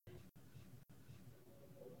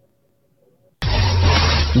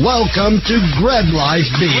Welcome to Grab Life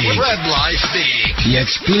Big. Grab Life Big. The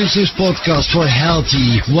exclusive podcast for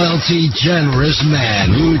healthy, wealthy, generous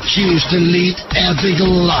men who choose to lead epic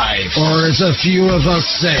life. Or as a few of us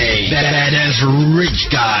say, badass rich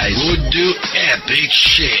guys who do epic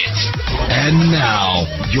shit. And now,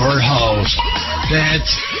 your host, Pat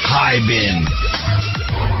Hiban.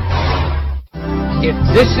 If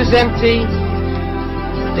this is empty,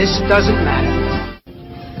 this doesn't matter.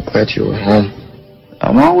 Glad you were home.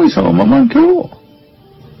 I'm always home. I'm uncool.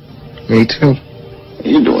 Me too.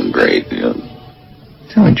 You're doing great, dude.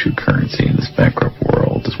 The only true currency in this bankrupt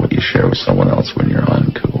world is what you share with someone else when you're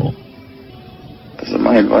uncool. So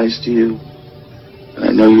my advice to you, and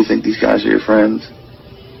I know you think these guys are your friends.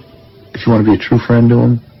 If you want to be a true friend to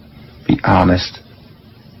them, be honest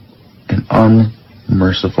and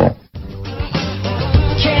unmerciful.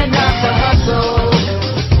 Can't knock the hustle.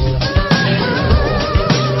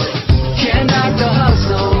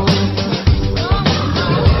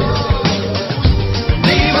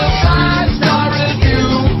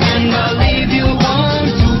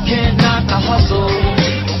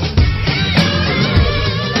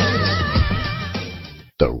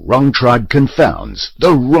 The wrong tribe confounds,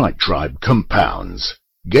 the right tribe compounds.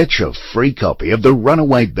 Get your free copy of the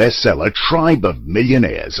runaway bestseller Tribe of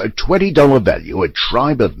Millionaires, a $20 value at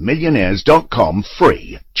tribeofmillionaires.com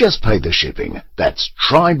free. Just pay the shipping. That's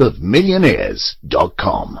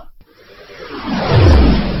tribeofmillionaires.com.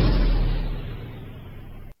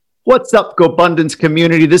 What's up, GoBundance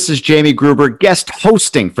community? This is Jamie Gruber, guest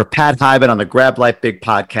hosting for Pat Hiban on the Grab Life Big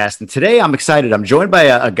podcast. And today I'm excited. I'm joined by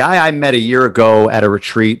a guy I met a year ago at a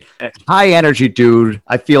retreat. High energy dude.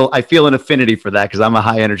 I feel an affinity for that because I'm a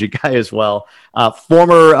high energy guy as well.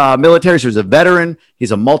 Former military, so he's a veteran.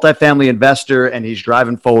 He's a multifamily investor, and he's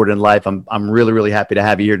driving forward in life. I'm really, really happy to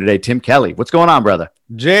have you here today. Tim Kelly, what's going on, brother?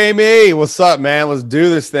 Jamie, what's up, man? Let's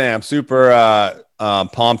do this thing. I'm super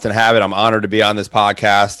pumped and have it. I'm honored to be on this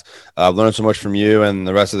podcast. I've learned so much from you and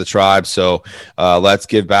the rest of the tribe. So let's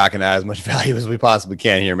give back and add as much value as we possibly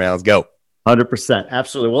can here, man. Let's go. 100%.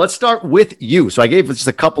 Absolutely. Well, let's start with you. So I gave just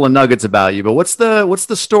a couple of nuggets about you, but what's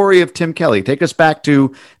the story of Tim Kelly? Take us back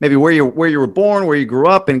to maybe where you were born, where you grew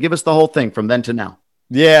up, and give us the whole thing from then to now.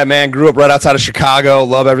 Yeah, man, grew up right outside of Chicago.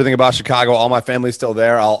 Love everything about Chicago. All my family's still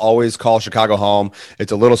there. I'll always call Chicago home.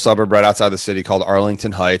 It's a little suburb right outside the city called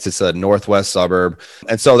Arlington Heights. It's a northwest suburb.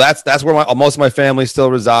 And so that's where most of my family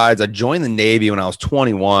still resides. I joined the Navy when I was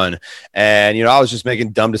 21. And, I was just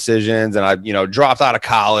making dumb decisions and I, dropped out of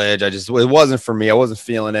college. It wasn't for me. I wasn't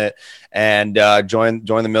feeling it. And joined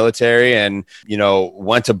the military and,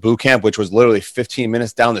 went to boot camp, which was literally 15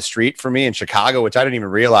 minutes down the street for me in Chicago, which I didn't even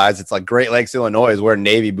realize. It's like Great Lakes, Illinois is where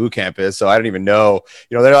Navy boot camp is. So I didn't even know,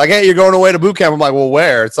 they're like, hey, you're going away to boot camp. I'm like, well,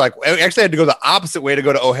 where? It's like, I actually had to go the opposite way to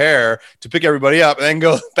go to O'Hare to pick everybody up and then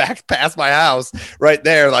go back past my house right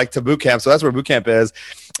there, like to boot camp. So that's where boot camp is.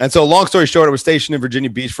 And so long story short, I was stationed in Virginia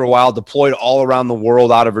Beach for a while, deployed all around the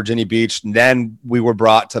world out of Virginia Beach. And then we were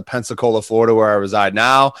brought to Pensacola, Florida, where I reside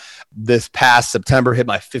now. This past September hit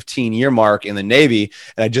my 15-year mark in the Navy,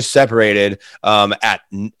 and I just separated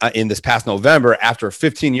in this past November after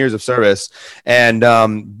 15 years of service. And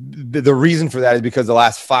the reason for that is because the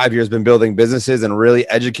last 5 years been building businesses and really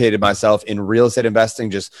educated myself in real estate investing,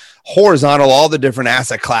 just horizontal, all the different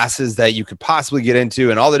asset classes that you could possibly get into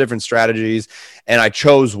and all the different strategies. And I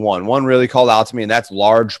chose one really called out to me, and that's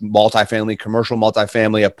large multifamily, commercial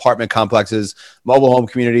multifamily, apartment complexes, mobile home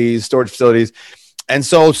communities, storage facilities. And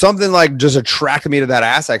so something like just attracted me to that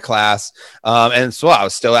asset class. And so I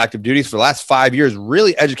was still active duties for the last 5 years,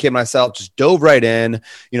 really educated myself, just dove right in,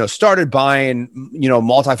 started buying,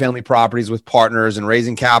 multifamily properties with partners and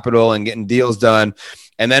raising capital and getting deals done.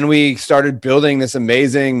 And then we started building this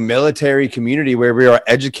amazing military community where we are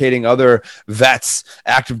educating other vets,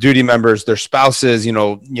 active duty members, their spouses,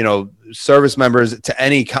 service members of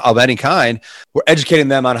any kind. We're educating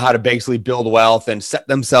them on how to basically build wealth and set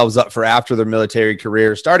themselves up for after their military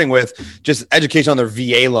career, starting with just education on their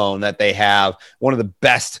VA loan that they have. One of the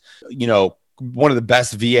best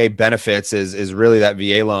VA benefits is really that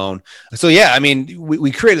VA loan. So yeah, I mean,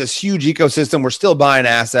 we created this huge ecosystem. We're still buying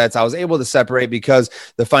assets. I was able to separate because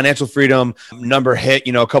the financial freedom number hit,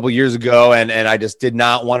 a couple of years ago. And I just did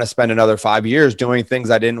not want to spend another 5 years doing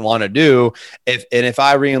things I didn't want to do. If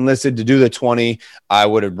I re-enlisted to do the 20, I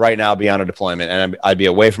would right now be on a deployment and I'd be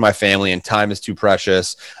away from my family and time is too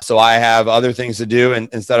precious. So I have other things to do. And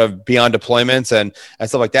instead of be on deployments and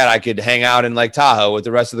stuff like that, I could hang out in Lake Tahoe with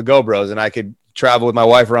the rest of the GoBros and I could travel with my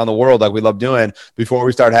wife around the world like we love doing before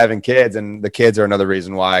we start having kids. And the kids are another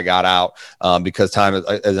reason why I got out, because time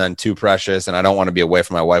is then too precious, and I don't want to be away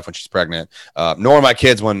from my wife when she's pregnant, nor my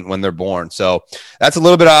kids when they're born. So that's a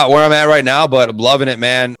little bit where I'm at right now, but I'm loving it,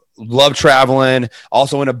 man. Love traveling.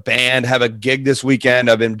 Also in a band, have a gig this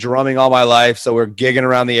weekend. I've been drumming all my life, so we're gigging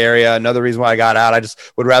around the area. Another reason why I got out. I just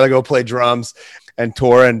would rather go play drums and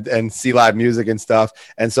tour and see live music and stuff.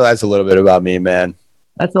 And so that's a little bit about me, man.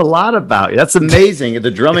 That's a lot about you. That's amazing.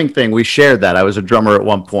 The drumming thing, we shared that. I was a drummer at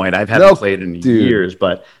one point. I haven't played in years,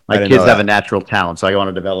 but my kids have a natural talent, so I want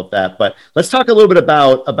to develop that. But let's talk a little bit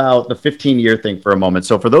about the 15-year thing for a moment.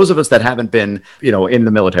 So for those of us that haven't been, in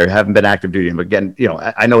the military, haven't been active duty, but again,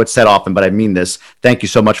 I know it's said often, but I mean this. Thank you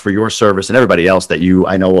so much for your service and everybody else that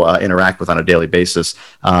I know interact with on a daily basis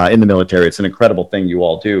in the military. It's an incredible thing you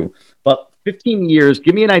all do. But 15 years,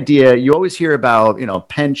 give me an idea. You always hear about,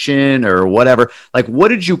 pension or whatever. Like, what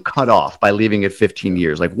did you cut off by leaving at 15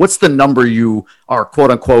 years? Like, what's the number you are, quote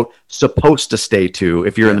unquote, supposed to stay to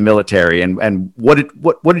if you're in the military? And what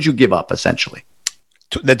did you give up essentially?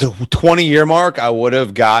 The 20-year mark, I would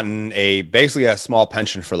have gotten basically a small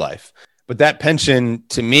pension for life. But that pension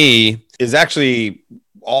to me is actually,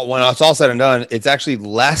 when it's all said and done, it's actually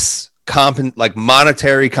less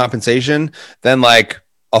monetary compensation than like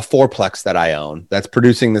a fourplex that I own that's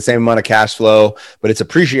producing the same amount of cash flow, but it's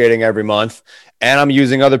appreciating every month. And I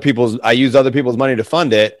use other people's money to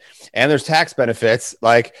fund it. And there's tax benefits.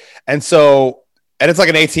 And it's like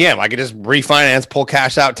an ATM. I could just refinance, pull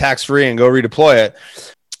cash out tax-free and go redeploy it.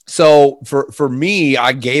 So for me,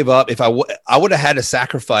 I gave up. If I would have had to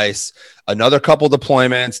sacrifice another couple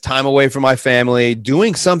deployments, time away from my family,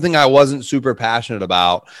 doing something I wasn't super passionate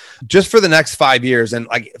about just for the next 5 years. And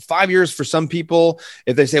 5 years for some people,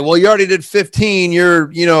 if they say, well, you already did 15,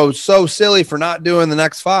 you're, so silly for not doing the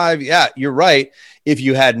next 5. Yeah, you're right. If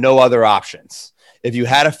you had no other options. If you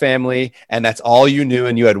had a family and that's all you knew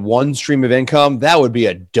and you had one stream of income, that would be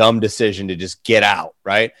a dumb decision to just get out,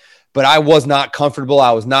 right? But I was not comfortable.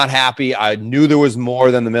 I was not happy. I knew there was more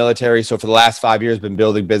than the military. So for the last 5 years, I've been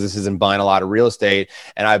building businesses and buying a lot of real estate.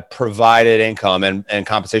 And I've provided income and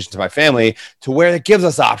compensation to my family to where it gives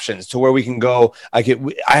us options to where we can go. I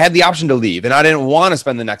had the option to leave, and I didn't want to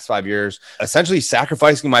spend the next 5 years essentially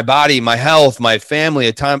sacrificing my body, my health, my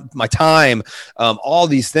family, my time, all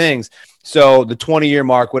these things. So the 20-year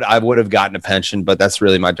mark I would have gotten a pension, but that's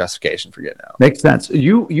really my justification for getting out. Makes sense.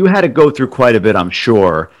 You had to go through quite a bit, I'm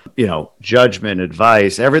sure. Judgment,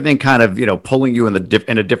 advice, everything kind of pulling you in a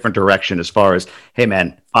different direction as far as, hey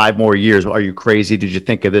man, 5 more years. Are you crazy? Did you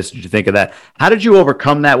think of this? Did you think of that? How did you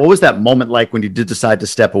overcome that? What was that moment like when you did decide to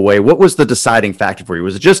step away? What was the deciding factor for you?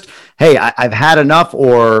 Was it just, hey, I've had enough,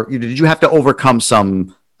 or did you have to overcome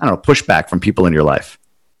some, pushback from people in your life?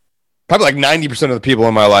 Probably like 90% of the people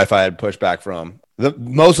in my life I had pushback from.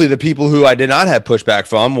 Mostly the people who I did not have pushback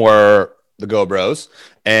from were the Go Bros.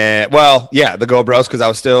 And the Go Bros, because I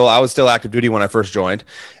was still active duty when I first joined.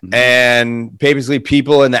 Mm-hmm. And basically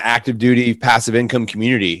people in the active duty passive income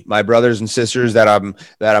community, my brothers and sisters that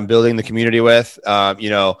I'm building the community with,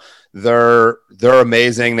 they're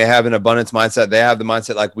amazing. They have an abundance mindset. They have the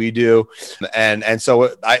mindset like we do. And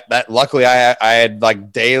so luckily I had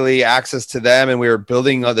like daily access to them, and we were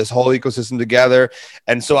building this whole ecosystem together.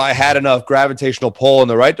 And so I had enough gravitational pull in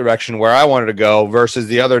the right direction where I wanted to go versus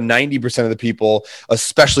the other 90% of the people,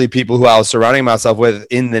 especially people who I was surrounding myself with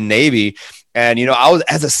in the Navy. And, I was,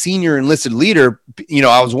 as a senior enlisted leader,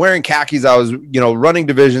 I was wearing khakis, I was, running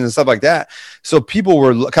divisions and stuff like that. So people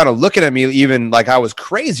were kind of looking at me even like I was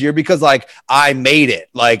crazier because I made it,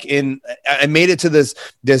 I made it to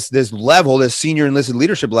this level, this senior enlisted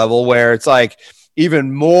leadership level where it's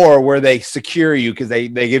even more where they secure you because they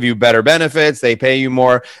give you better benefits, they pay you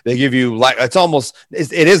more, they give you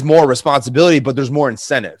it is more responsibility, but there's more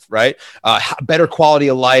incentive, right? Better quality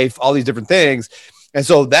of life, all these different things. And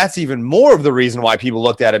so that's even more of the reason why people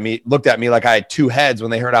looked at me like I had two heads when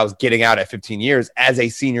they heard I was getting out at 15 years as a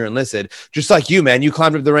senior enlisted. Just like you, man, you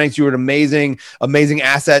climbed up the ranks. You were an amazing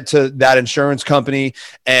asset to that insurance company.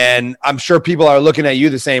 And I'm sure people are looking at you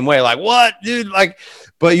the same way. Like, what, dude?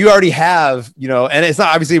 But you already have, and it's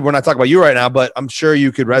not, obviously we're not talking about you right now, but I'm sure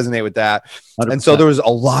you could resonate with that. 100%. And so there was a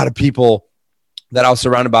lot of people that I was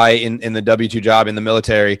surrounded by in the W-2 job in the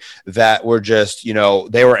military that were just, you know,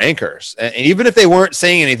 they were anchors. And even if they weren't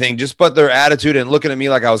saying anything, just but their attitude and looking at me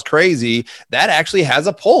like I was crazy, that actually has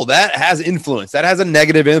a pull. That has influence. That has a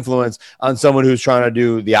negative influence on someone who's trying to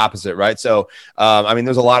do the opposite, right? So, I mean,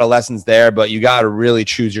 there's a lot of lessons there, but you got to really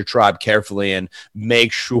choose your tribe carefully and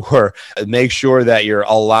make sure that you're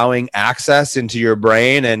allowing access into your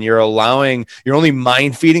brain and you're only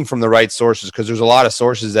mind feeding from the right sources, because there's a lot of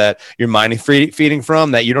sources that you're mind feeding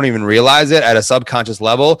from that you don't even realize it at a subconscious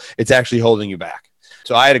level. It's actually holding you back.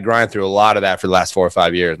 So I had to grind through a lot of that for the last 4 or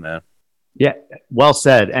 5 years, man. Yeah, well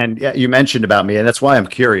said. And yeah, you mentioned about me, and that's why I'm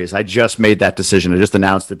curious. I just made that decision. I just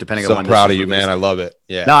announced it. Depending on, so proud of you, man. I love it.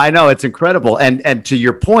 Yeah. No, I know, it's incredible. And to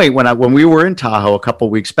your point, when we were in Tahoe a couple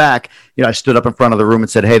of weeks back, you know, I stood up in front of the room and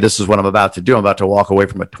said, "Hey, this is what I'm about to do. I'm about to walk away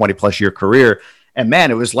from a 20+ year career." And man,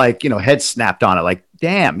 it was like, you know, head snapped on it. Like,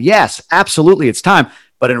 damn, yes, absolutely, it's time.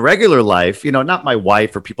 But in regular life, you know, not my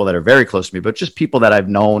wife or people that are very close to me, but just people that I've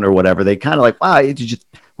known or whatever, they kind of like, wow,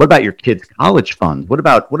 what about your kids' college fund? What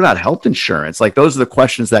about health insurance? Like, those are the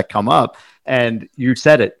questions that come up. And you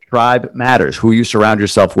said it, tribe matters. Who you surround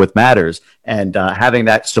yourself with matters. And having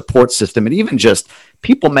that support system, and even just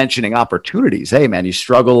people mentioning opportunities. Hey, man, you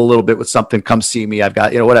struggle a little bit with something, come see me. I've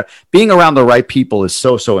got, you know, whatever. Being around the right people is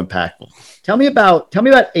so impactful. Tell me about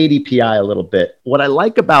ADPI a little bit. What I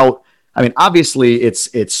like about, I mean, obviously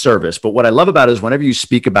it's service, but what I love about it is whenever you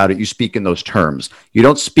speak about it, you speak in those terms. You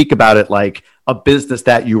don't speak about it like a business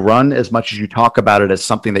that you run as much as you talk about it as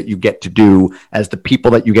something that you get to do, as the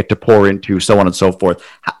people that you get to pour into, so on and so forth.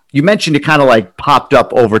 You mentioned it kind of like popped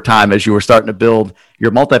up over time as you were starting to build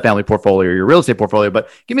your multifamily portfolio, your real estate portfolio, but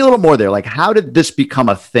give me a little more there. Like, how did this become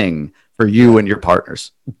a thing for you and your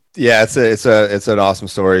partners? Yeah, it's an awesome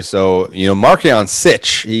story. So, you know, Markion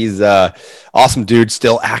Sitch, he's awesome dude,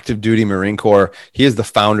 still active duty Marine Corps. He is the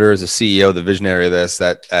founder, is the CEO, the visionary of this,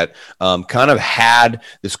 that kind of had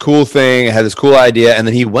this cool thing, had this cool idea. And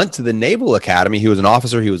then he went to the Naval Academy. He was an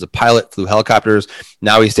officer. He was a pilot, flew helicopters.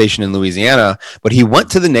 Now he's stationed in Louisiana, but he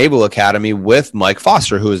went to the Naval Academy with Mike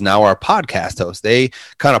Foster, who is now our podcast host. They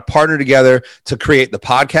kind of partnered together to create the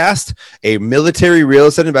podcast, a military real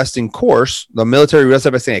estate investing course, the Military Real Estate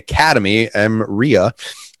Investing Academy, MREA,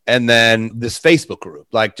 and then this Facebook group,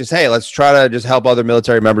 like, just, hey, let's try to just help other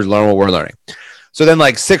military members learn what we're learning. So then,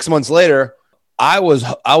 like 6 months later, I was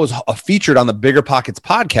featured on the Bigger Pockets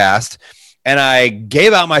podcast, and I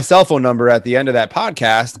gave out my cell phone number at the end of that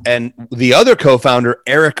podcast. And the other co-founder,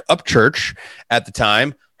 Eric Upchurch, at the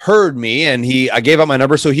time, heard me, and I gave out my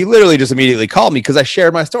number. So he literally just immediately called me because I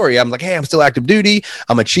shared my story. I'm like, hey, I'm still active duty.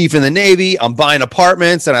 I'm a chief in the Navy. I'm buying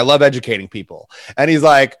apartments, and I love educating people. And he's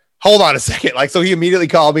like, hold on a second. Like, so he immediately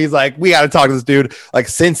called me. He's like, we got to talk to this dude. Like,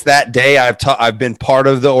 since that day, I've been part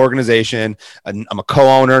of the organization. I'm a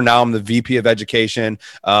co-owner. Now I'm the VP of education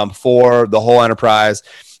for the whole enterprise.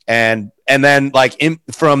 And then, like,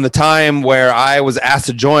 from the time where I was asked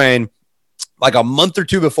to join, like a month or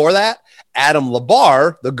two before that, Adam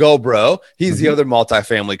Labar, the GoBro, he's the other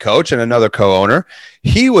multifamily coach and another co-owner.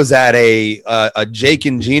 He was at a Jake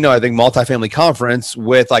and Gino, I think, multifamily conference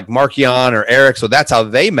with like Markion or Eric. So that's how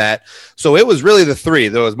they met. So it was really the three.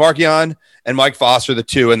 There was Markion and Mike Foster, the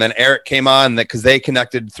two, and then Eric came on because they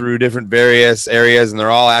connected through different various areas, and they're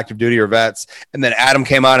all active duty or vets. And then Adam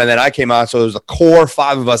came on, and then I came on. So there was a core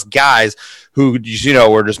 5 of us guys who, you know,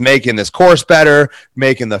 were just making this course better,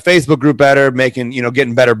 making the Facebook group better, making, you know,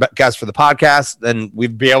 getting better guests for the podcast. Then we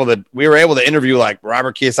were able to interview like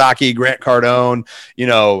Robert Kiyosaki, Grant Cardone, you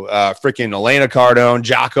know, freaking Elena Cardone,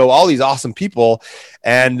 Jocko, all these awesome people.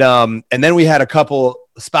 And then we had a couple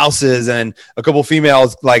spouses and a couple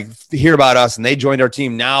females like hear about us, and they joined our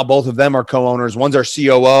team. Now both of them are co-owners. One's our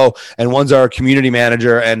COO and one's our community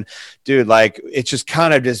manager. And dude, like, it's just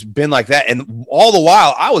kind of just been like that. And all the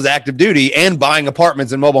while I was active duty and buying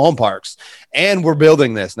apartments and mobile home parks, and we're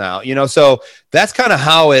building this now, you know? So that's kind of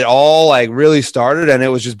how it all like really started. And it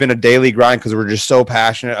was just been a daily grind because we're just so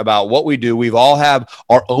passionate about what we do. We've all have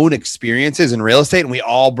our own experiences in real estate, and we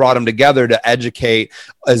all brought them together to educate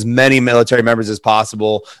as many military members as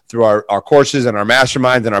possible through our courses and our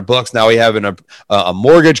masterminds and our books. Now we have a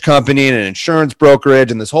mortgage company and an insurance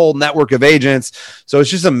brokerage and this whole network of agents. So it's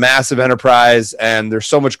just a massive enterprise, and there's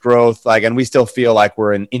so much growth, like, and we still feel like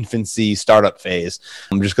we're in infancy startup phase,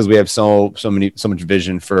 just because we have so much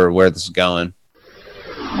vision for where this is going.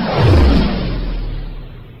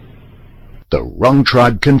 The wrong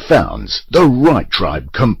tribe confounds, the right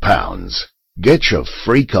tribe compounds. Get your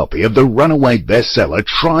free copy of the runaway bestseller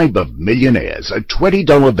Tribe of Millionaires, a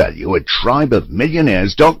 $20 value at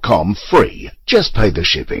tribeofmillionaires.com free. Just pay the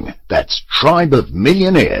shipping. That's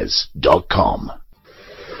tribeofmillionaires.com.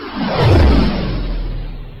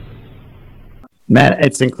 Man,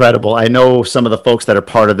 it's incredible. I know some of the folks that are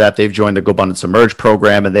part of that. They've joined the GoBundance Submerge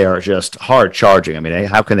program, and they are just hard charging. I mean,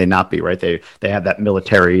 how can they not be, right? They have that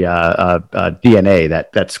military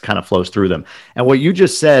DNA that's kind of flows through them. And what you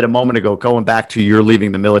just said a moment ago, going back to your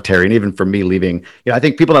leaving the military, and even for me leaving, I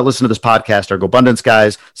think people that listen to this podcast are GoBundance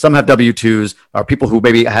guys. Some have W-2s, are people who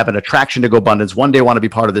maybe have an attraction to GoBundance, one day want to be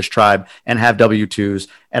part of this tribe and have W-2s.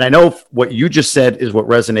 And I know what you just said is what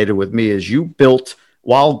resonated with me is you built,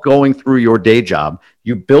 while going through your day job,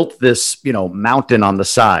 you built this, mountain on the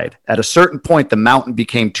side. At a certain point, the mountain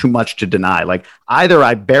became too much to deny. Like either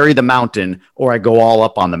I bury the mountain or I go all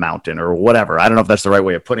up on the mountain or whatever. I don't know if that's the right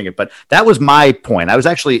way of putting it, but that was my point. I was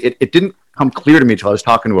actually, it didn't come clear to me until I was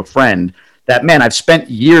talking to a friend that, man, I've spent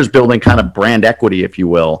years building kind of brand equity, if you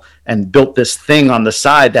will, and built this thing on the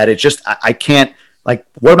side that it just, I can't, like,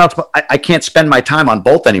 what about, I can't spend my time on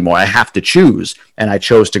both anymore. I have to choose. And I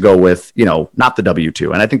chose to go with, not the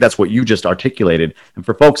W-2. And I think that's what you just articulated. And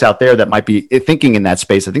for folks out there that might be thinking in that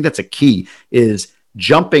space, I think that's a key, is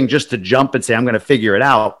jumping just to jump and say, I'm going to figure it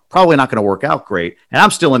out. Probably not going to work out great. And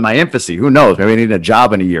I'm still in my infancy. Who knows? Maybe I need a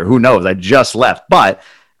job in a year. Who knows? I just left. But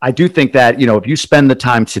I do think that, if you spend the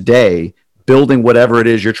time today building whatever it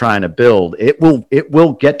is you're trying to build, it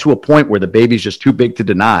will get to a point where the baby's just too big to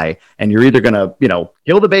deny, and you're either going to,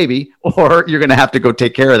 kill the baby, or you're going to have to go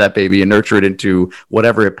take care of that baby and nurture it into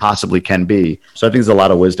whatever it possibly can be. So I think there's a lot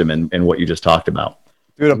of wisdom in what you just talked about.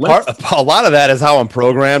 Dude, a lot of that is how I'm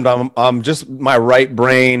programmed. I'm just my right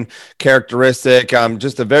brain characteristic. I'm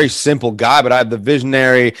just a very simple guy, but I have the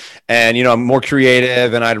visionary, and I'm more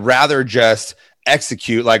creative, and I'd rather just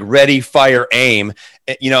execute, like ready, fire, aim,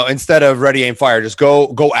 instead of ready, aim, fire. Just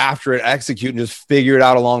go after it, execute, and just figure it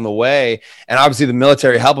out along the way. And obviously the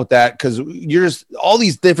military helped with that, because you're just, all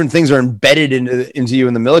these different things are embedded into you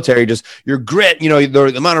in the military. Just your grit,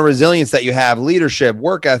 the amount of resilience that you have, leadership,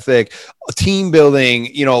 work ethic, team building,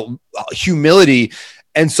 humility.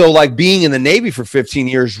 And so, like, being in the Navy for 15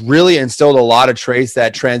 years really instilled a lot of traits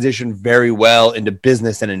that transition very well into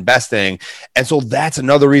business and investing. And so that's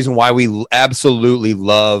another reason why we absolutely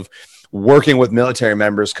love working with military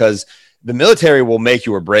members, because the military will make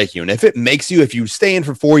you or break you. And if you stay in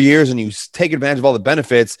for 4 years and you take advantage of all the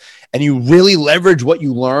benefits and you really leverage what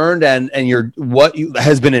you learned and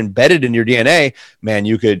has been embedded in your DNA, man,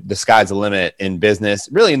 the sky's the limit in business,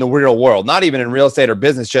 really in the real world, not even in real estate or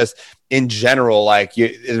business, just in general. Like,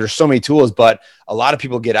 there's so many tools, but a lot of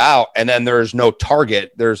people get out and then there's no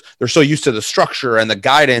target. They're so used to the structure and the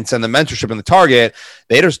guidance and the mentorship and the target.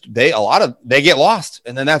 They get lost.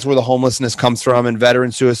 And then that's where the homelessness comes from, and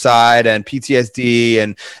veteran suicide and PTSD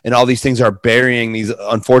and all these things are burying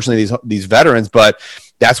these veterans. But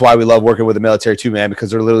that's why we love working with the military too, man,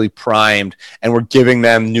 because they're literally primed, and we're giving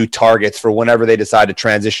them new targets for whenever they decide to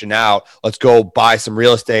transition out. Let's go buy some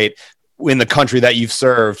real estate in the country that you've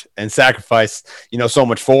served and sacrificed, so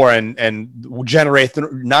much for, and generate.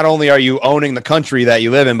 Not only are you owning the country that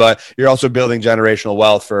you live in, but you're also building generational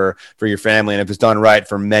wealth for your family. And if it's done right,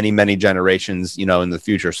 for many, many generations, in the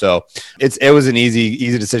future. So it was an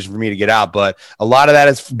easy decision for me to get out. But a lot of that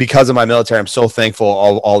is because of my military. I'm so thankful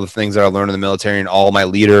all the things that I learned in the military, and all my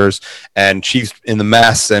leaders and chiefs in the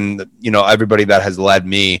mess, and everybody that has led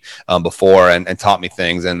me before and taught me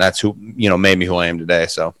things. And that's who made me who I am today.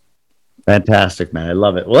 So. Fantastic, man. I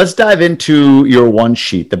love it. Well, let's dive into your one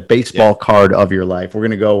sheet, the baseball card of your life. We're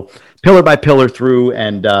going to go pillar by pillar through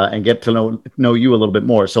and get to know you a little bit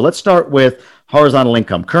more. So let's start with horizontal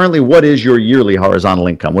income. Currently, what is your yearly horizontal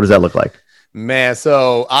income? What does that look like? Man,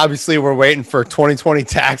 so obviously we're waiting for 2020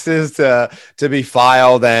 taxes to be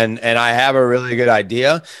filed, and I have a really good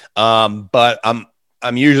idea. But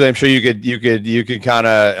I'm sure you could kind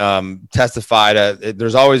of testify to.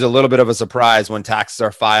 There's always a little bit of a surprise when taxes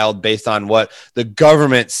are filed based on what the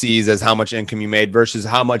government sees as how much income you made versus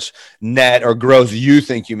how much net or gross you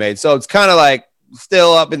think you made. So it's kind of like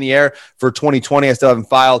still up in the air for 2020. I still haven't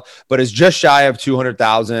filed, but it's just shy of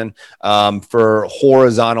 200,000 for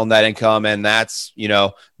horizontal net income. And that's,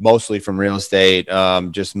 mostly from real estate,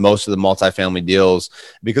 just most of the multifamily deals,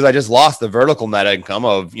 because I just lost the vertical net income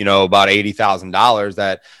of, about $80,000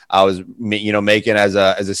 that I was, making as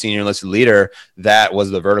a senior enlisted leader. That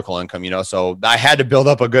was the vertical income, so I had to build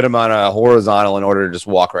up a good amount of horizontal in order to just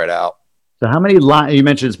walk right out. So how many lines, you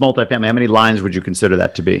mentioned it's multifamily, how many lines would you consider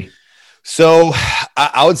that to be? So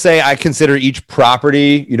I would say I consider each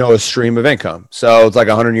property, a stream of income. So it's like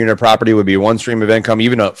a 100-unit property would be one stream of income.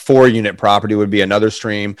 Even a 4-unit property would be another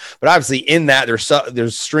stream. But obviously in that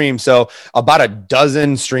there's streams. So about a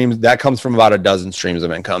dozen streams, that comes from about a dozen streams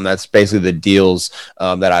of income. That's basically the deals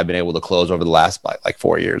that I've been able to close over the last like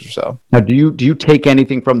 4 years or so. Now, do you take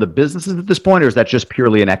anything from the businesses at this point, or is that just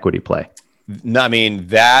purely an equity play? No, I mean,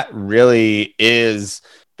 that really is.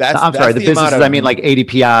 I'm sorry, the businesses, I mean like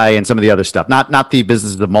ADPI and some of the other stuff, not the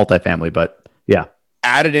businesses of multifamily, but yeah.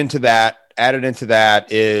 Added into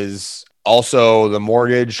that is also the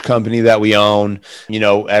mortgage company that we own.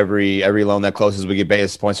 Every loan that closes, we get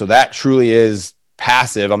basis points. So that truly is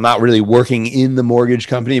passive. I'm not really working in the mortgage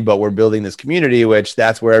company, but we're building this community, which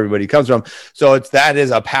that's where everybody comes from. So that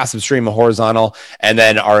is a passive stream of horizontal. And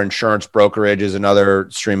then our insurance brokerage is another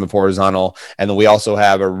stream of horizontal. And then we also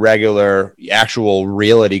have a regular actual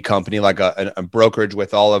realty company, like a brokerage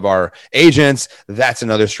with all of our agents. That's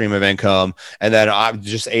another stream of income. And then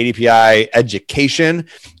just ADPI education,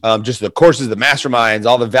 just the courses, the masterminds,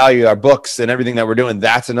 all the value, our books and everything that we're doing.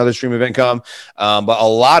 That's another stream of income. But a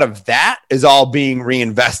lot of that is all being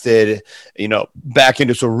reinvested, back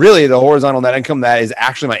into. So really the horizontal net income, that is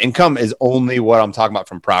actually my income, is only what I'm talking about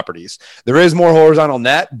from properties. There is more horizontal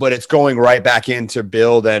net, but it's going right back in to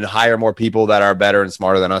build and hire more people that are better and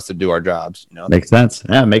smarter than us to do our jobs. Makes sense.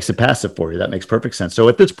 Yeah, it makes it passive for you. That makes perfect sense. So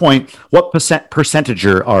at this point, what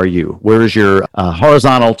percentager are you? Where is your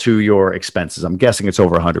horizontal to your expenses? I'm guessing it's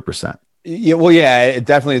over 100%. Yeah, well, yeah, it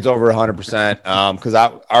definitely is over 100%. Because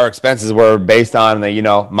our expenses were based on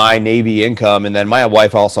the, my Navy income, and then my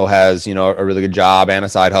wife also has, a really good job and a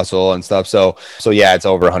side hustle and stuff. So yeah, it's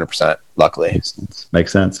over 100%. Luckily,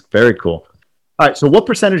 makes sense. Very cool. All right. So what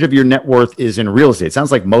percentage of your net worth is in real estate? It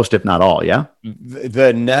sounds like most, if not all. Yeah.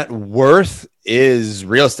 The net worth is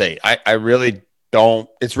real estate. I really don't.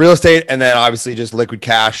 It's real estate, and then obviously just liquid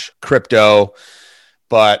cash, crypto,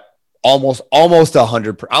 but almost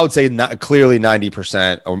 100. I would say not clearly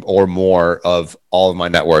 90% or more of all of my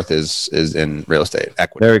net worth is in real estate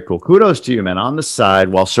equity. Very cool. Kudos to you, man. On the side,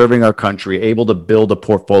 while serving our country, able to build a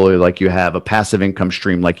portfolio like you have, a passive income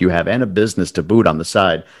stream like you have, and a business to boot on the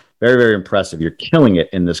side. Very, very impressive. You're killing it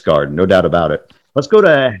in this garden, no doubt about it. Let's go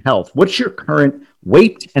to health. What's your current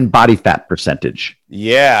weight and body fat percentage?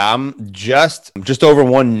 Yeah, I'm just over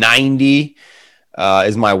 190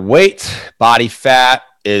 is my weight. Body fat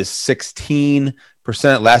is 16%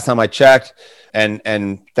 last time I checked.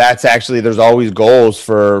 And that's actually, there's always goals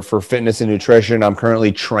for fitness and nutrition. I'm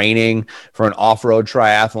currently training for an off-road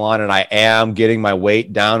triathlon, and I am getting my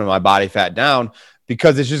weight down and my body fat down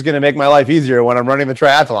because it's just going to make my life easier when I'm running the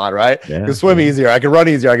triathlon, right? I can swim easier. I can run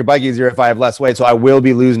easier. I can bike easier if I have less weight. So I will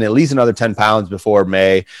be losing at least another 10 pounds before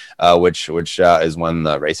May, which is when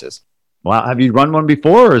the race is. Wow. Have you run one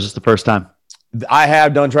before, or is this the first time? I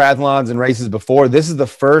have done triathlons and races before. This is the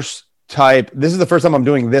first time I'm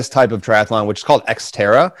doing this type of triathlon, which is called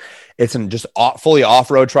Xterra. It's just fully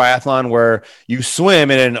off-road triathlon where you swim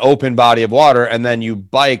in an open body of water and then you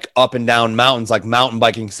bike up and down mountains, like mountain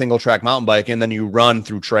biking, single track mountain biking, and then you run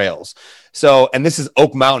through trails. So, and this is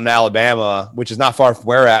Oak Mountain, Alabama, which is not far from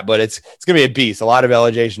where we're at, but it's going to be a beast. A lot of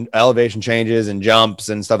elevation changes and jumps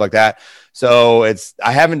and stuff like that. So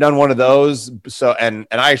I haven't done one of those. So, and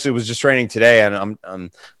I actually was just training today, and I'm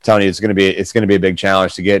telling you, it's going to be a big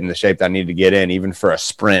challenge to get in the shape that I need to get in, even for a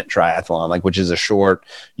sprint triathlon, like, which is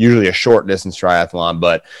usually a short distance triathlon,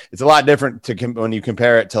 but it's a lot different when you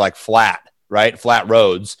compare it to like flat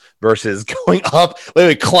roads versus going up,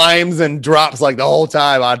 literally climbs and drops like the whole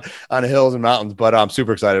time on hills and mountains. But I'm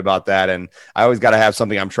super excited about that. And I always got to have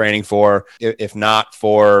something I'm training for. If not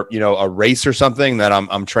for, a race or something, that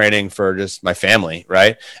I'm training for just my family,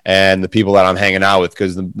 right? And the people that I'm hanging out with,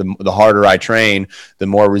 because the harder I train, the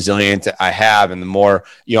more resilient I have, and the more,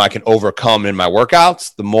 I can overcome in my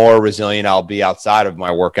workouts, the more resilient I'll be outside of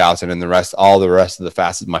my workouts and in all the rest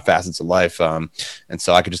of my facets of life. And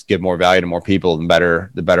so I could just give more value to more people, the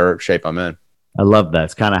better shape I'm in. I love that.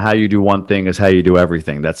 It's kind of how you do one thing is how you do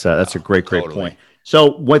everything. That's a great totally. Point.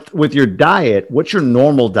 So with your diet, what's your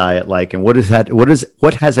normal diet like, and what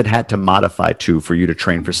has it had to modify to for you to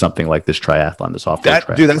train for something like this triathlon, this off-road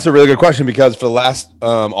triathlon? Dude, that's a really good question, because for the last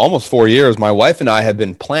almost 4 years, my wife and I have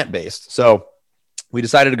been plant-based. So we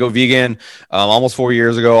decided to go vegan almost 4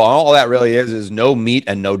 years ago. All that really is no meat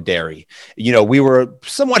and no dairy. We were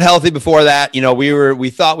somewhat healthy before that. We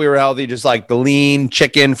thought we were healthy, just like the lean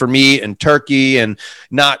chicken for meat and turkey, and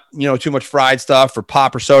not, too much fried stuff or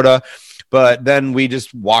pop or soda. But then we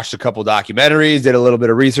just watched a couple documentaries, did a little bit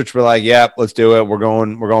of research. We're like, yep, let's do it. We're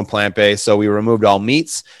going plant-based. So we removed all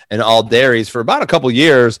meats and all dairies for about a couple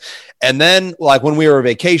years. And then, like, when we were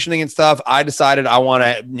vacationing and stuff, I decided I want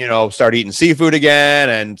to, start eating seafood again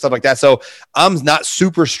and stuff like that. So I'm not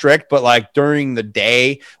super strict, but like during the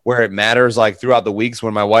day where it matters, like throughout the weeks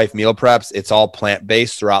when my wife meal preps, it's all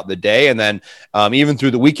plant-based throughout the day. And then even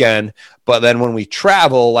through the weekend. But then when we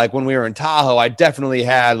travel, like when we were in Tahoe, I definitely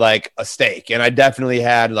had like a steak, and I definitely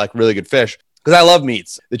had like really good fish. because I love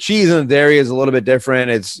meats. The cheese and the dairy is a little bit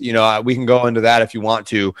different. It's, we can go into that if you want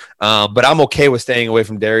to, but I'm okay with staying away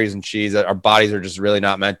from dairies and cheese. Our bodies are just really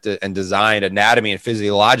not meant to and designed anatomy and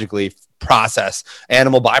physiologically process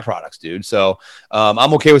animal byproducts, dude. So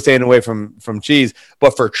I'm okay with staying away from cheese.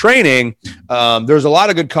 But for training, there's a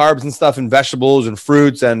lot of good carbs and stuff in vegetables and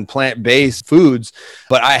fruits and plant-based foods.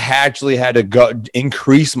 But I actually had to go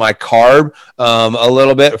increase my carb a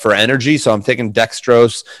little bit for energy. So I'm taking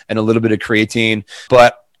dextrose and a little bit of creatine.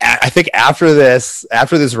 But I think after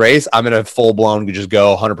this race, I'm going to full blown just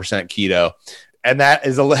go 100% keto. And that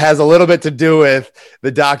has a little bit to do with the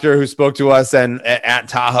doctor who spoke to us and at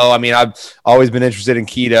Tahoe. I mean, I've always been interested in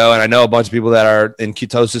keto, and I know a bunch of people that are in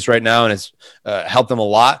ketosis right now, and it's helped them a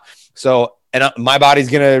lot. So, and my body's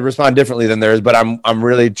going to respond differently than theirs, but I'm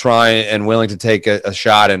really trying and willing to take a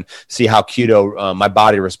shot and see how keto, my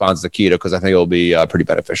body responds to keto, because I think it will be pretty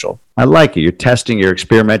beneficial. I like it. You're testing, you're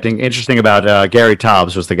experimenting. Interesting about Gary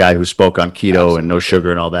Taubes was the guy who spoke on keto and no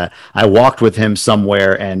sugar and all that. I walked with him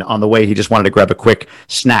somewhere, and on the way, he just wanted to grab a quick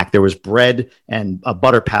snack. There was bread and a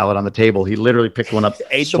butter pallet on the table. He literally picked one up,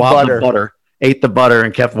 ate the butter,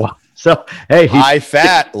 and kept walking. So, hey, high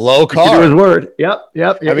fat, low carb. Do his word. Yep.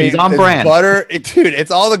 I mean, he's on brand. Butter, dude, it's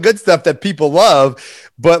all the good stuff that people love.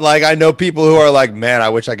 But like, I know people who are like, man, I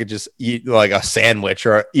wish I could just eat like a sandwich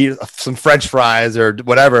or eat some French fries or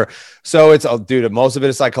whatever. So it's, dude, most of it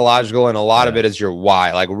is psychological, and a lot of it is your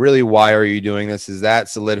why. Like, really, why are you doing this? Is that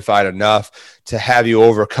solidified enough to have you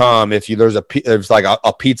overcome? If there's like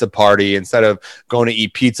a pizza party, instead of going to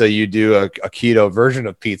eat pizza, you do a keto version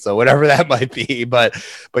of pizza, whatever that might be. But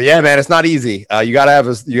yeah, man, it's not easy. You gotta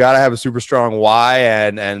have a super strong why,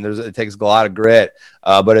 and it takes a lot of grit.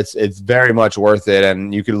 But it's very much worth it,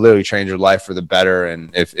 and you could literally change your life for the better, and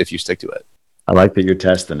if you stick to it. I like that you're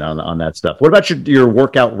testing on that stuff. What about your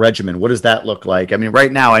workout regimen? What does that look like? I mean,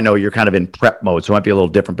 right now I know you're kind of in prep mode, so it might be a little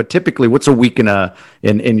different. But typically, what's a week in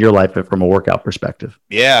your life from a workout perspective?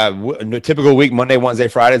 Yeah, a typical week: Monday, Wednesday,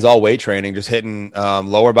 Friday is all weight training, just hitting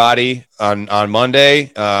lower body on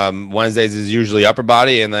Monday. Wednesdays is usually upper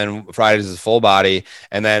body, and then Fridays is full body,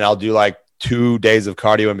 and then I'll do like 2 days of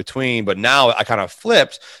cardio in between. But now I kind of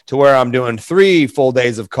flipped to where I'm doing 3 full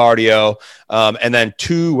days of cardio, and then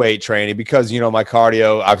 2 weight training, because, my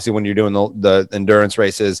cardio, obviously when you're doing the endurance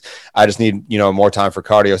races, I just need, more time for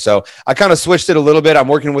cardio. So I kind of switched it a little bit. I'm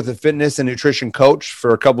working with a fitness and nutrition coach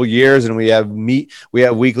for a couple of years, and we have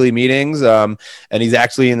weekly meetings. And he's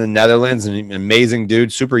actually in the Netherlands, an amazing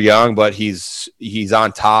dude, super young, but he's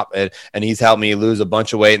on top, and he's helped me lose a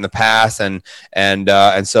bunch of weight in the past.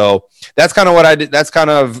 And so that's kind of what I did. That's kind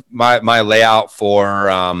of my layout for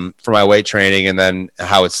my weight training, and then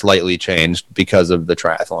how it's slightly changed because of the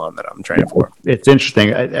triathlon that I'm training for. It's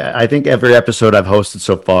interesting. I think every episode I've hosted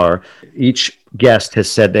so far, each guest has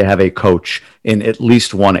said they have a coach in at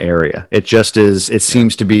least one area. It just is. It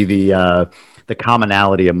seems to be the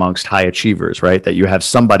commonality amongst high achievers, right? That you have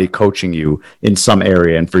somebody coaching you in some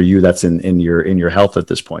area, and for you, that's in your health at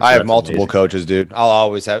this point. I so have multiple coaches, dude. I'll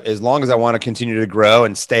always have, as long as I want to continue to grow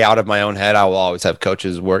and stay out of my own head, I will always have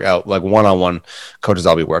coaches work out, like one-on-one coaches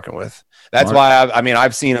I'll be working with. That's why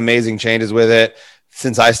I've seen amazing changes with it.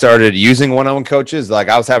 Since I started using one-on-one coaches, like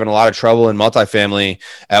I was having a lot of trouble in multifamily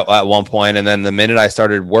at one point. And then the minute I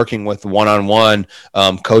started working with one-on-one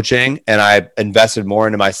coaching, and I invested more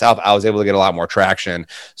into myself, I was able to get a lot more traction.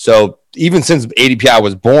 So even since ADPI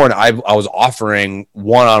was born, I was offering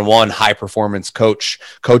one-on-one high performance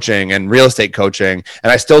coaching and real estate coaching.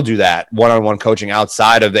 And I still do that one-on-one coaching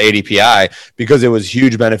outside of the ADPI, because it was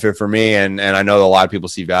huge benefit for me. And I know that a lot of people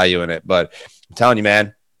see value in it, but I'm telling you,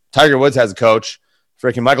 man, Tiger Woods has a coach.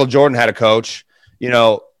 Freaking Michael Jordan had a coach.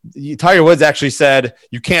 Tiger Woods actually said,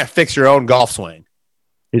 you can't fix your own golf swing.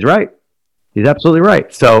 He's right. He's absolutely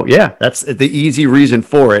right. So yeah, that's the easy reason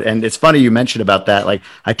for it. And it's funny you mentioned about that. Like,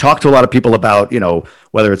 I talk to a lot of people about,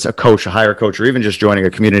 whether it's a coach, a higher coach, or even just joining a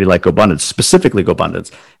community like GoBundance, specifically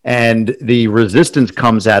GoBundance. And the resistance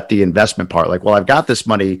comes at the investment part. Like, well, I've got this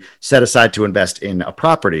money set aside to invest in a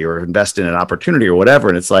property or invest in an opportunity or whatever.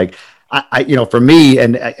 And it's like, for me,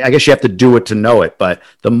 and I guess you have to do it to know it, but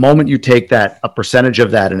the moment you take a percentage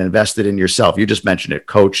of that and invest it in yourself, you just mentioned it,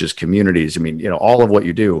 coaches, communities, all of what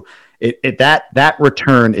you do, that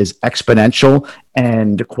return is exponential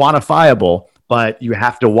and quantifiable, but you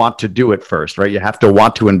have to want to do it first, right? You have to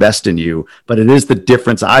want to invest in you, but it is the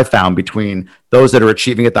difference I found between those that are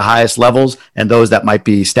achieving at the highest levels and those that might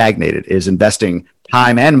be stagnated, is investing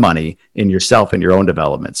time and money in yourself and your own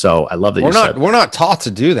development. So I love that we're not taught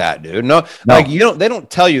to do that, dude. No. Like they don't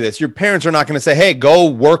tell you this. Your parents are not going to say, hey,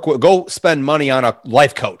 go spend money on a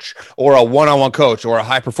life coach or a one-on-one coach or a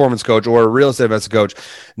high performance coach or a real estate investment coach.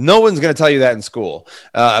 No one's going to tell you that in school.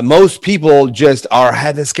 Most people just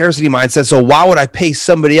have this scarcity mindset. So why would I pay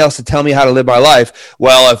somebody else to tell me how to live my life?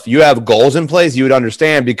 Well, if you have goals in place, you would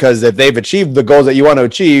understand, because if they've achieved the goals that you want to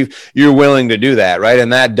achieve, you're willing to do that, right?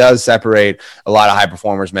 And that does separate a lot of high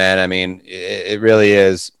performers, man. I mean, it really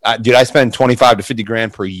is. Dude, I spend 25 to 50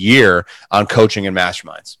 grand per year on coaching and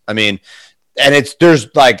masterminds. I mean, and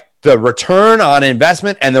there's like the return on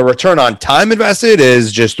investment and the return on time invested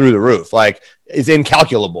is just through the roof. Like, it's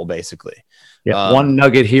incalculable, basically. Yeah, one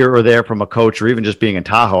nugget here or there from a coach, or even just being in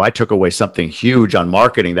Tahoe, I took away something huge on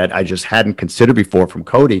marketing that I just hadn't considered before from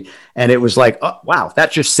Cody. And it was like, oh, wow,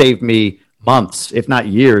 that just saved me months, if not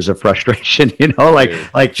years of frustration,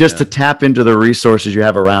 like just to tap into the resources you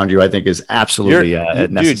have around you, I think is absolutely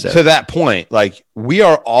necessary. Dude, to that point, like, we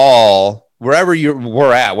are all, wherever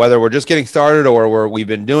we're at, whether we're just getting started or we've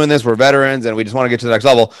been doing this, we're veterans and we just want to get to the next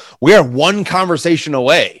level, we are one conversation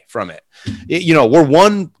away from it. We're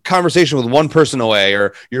one conversation with one person away,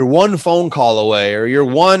 or you're one phone call away, or you're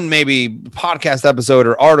one maybe podcast episode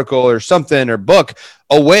or article or something or book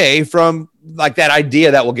away from like that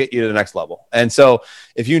idea that will get you to the next level. And so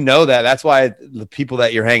if you know that, that's why the people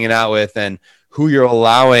that you're hanging out with and who you're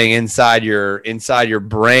allowing inside your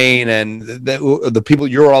brain and the people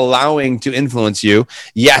you're allowing to influence you.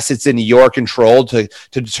 Yes, it's in your control to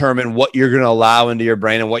determine what you're going to allow into your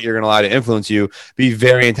brain and what you're going to allow to influence you. Be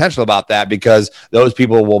very intentional about that, because those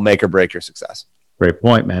people will make or break your success. Great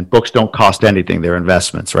point, man. Books don't cost anything. They're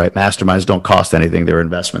investments, right? Masterminds don't cost anything. They're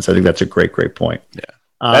investments. I think that's a great point. Yeah.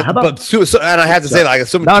 And I have to say, like,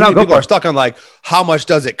 people are stuck on like, how much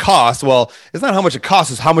does it cost? Well, it's not how much it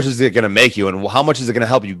costs, it's how much is it going to make you, and how much is it going to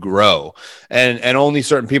help you grow? And only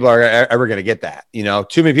certain people are ever going to get that.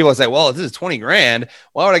 Too many people say, well, if this is 20 grand,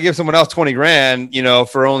 why would I give someone else 20 grand,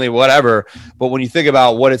 for only whatever? But when you think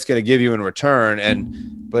about what it's going to give you in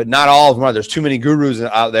return, but not all of them are. There's too many gurus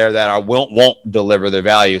out there that won't deliver their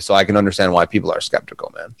value. So I can understand why people are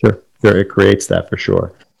skeptical, man. Sure. It creates that for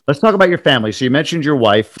sure. Let's talk about your family. So you mentioned your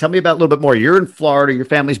wife. Tell me about a little bit more. You're in Florida. Your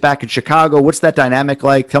family's back in Chicago. What's that dynamic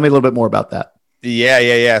like? Tell me a little bit more about that.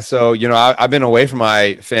 Yeah. So, I've been away from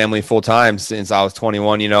my family full time since I was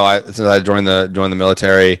 21. Since I joined the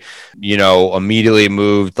military, immediately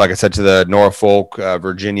moved, like I said, to the Norfolk,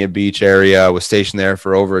 Virginia Beach area. Was stationed there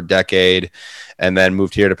for over a decade, and then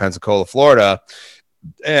moved here to Pensacola, Florida.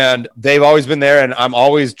 And they've always been there, and I'm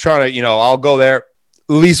always trying to, I'll go there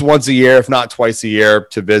at least once a year, if not twice a year,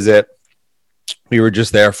 to visit. We were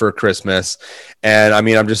just there for Christmas. And I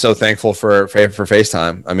mean, I'm just so thankful for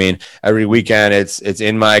FaceTime. I mean, every weekend it's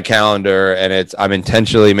in my calendar, and I'm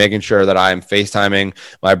intentionally making sure that I'm FaceTiming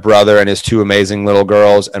my brother and his 2 amazing little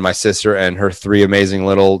girls, and my sister and her 3 amazing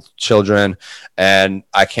little children. And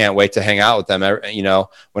I can't wait to hang out with them,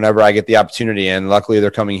 whenever I get the opportunity. And luckily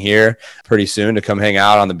they're coming here pretty soon to come hang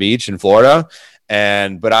out on the beach in Florida.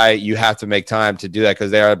 But you have to make time to do that,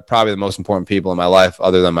 because they are probably the most important people in my life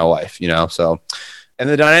other than my wife, so, and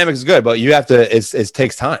the dynamic is good, but you have to, it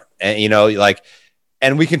takes time, and,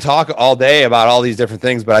 and we can talk all day about all these different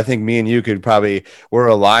things, but I think me and you we're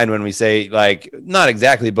aligned when we say, like, not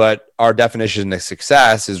exactly, but our definition of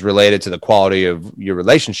success is related to the quality of your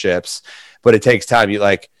relationships, but it takes time.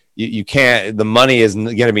 You can't, the money is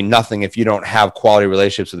going to be nothing if you don't have quality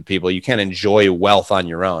relationships with the people. You can't enjoy wealth on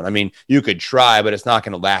your own. I mean, you could try, but it's not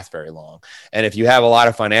going to last very long. And if you have a lot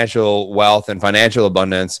of financial wealth and financial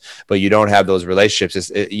abundance, but you don't have those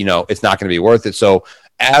relationships, it's not going to be worth it. So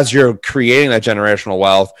as you're creating that generational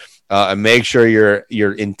wealth, make sure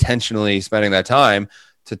you're intentionally spending that time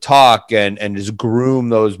to talk and just groom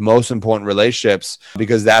those most important relationships,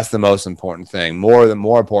 because that's the most important thing, more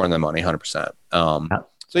important than money, 100%.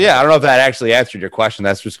 So, yeah, I don't know if that actually answered your question.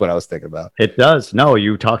 That's just what I was thinking about. It does. No,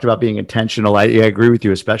 you talked about being intentional. I agree with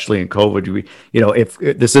you, especially in COVID. If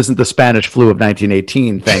this isn't the Spanish flu of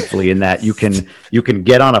 1918, thankfully, in that you can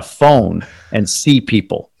get on a phone and see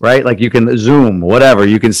people, right? Like, you can Zoom, whatever.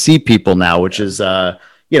 You can see people now, which is a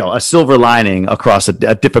silver lining across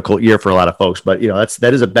a difficult year for a lot of folks. But,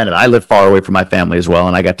 that is a benefit. I live far away from my family as well,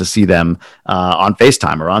 and I got to see them on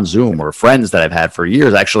FaceTime or on Zoom, or friends that I've had for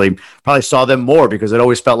years. Actually, probably saw them more, because it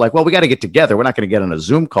always felt like, well, we got to get together. We're not going to get on a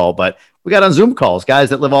Zoom call, but we got on Zoom calls, guys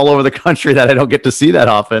that live all over the country that I don't get to see that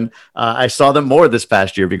often. I saw them more this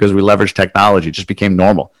past year because we leveraged technology. It just became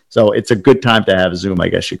normal. So it's a good time to have Zoom, I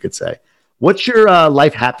guess you could say. What's your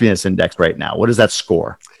life happiness index right now? What does that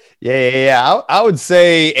score? Yeah. I would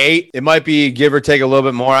say 8. It might be give or take a little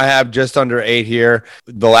bit more. I have just under 8 here.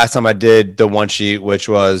 The last time I did the one sheet, which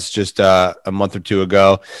was just a month or 2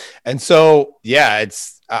 ago. And so, yeah,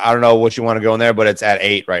 I don't know what you want to go in there, but it's at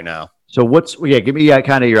 8 right now. So give me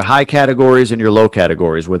kind of your high categories and your low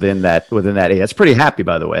categories within that 8. That's pretty happy,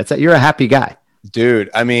 by the way. You're a happy guy. Dude,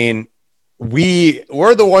 I mean,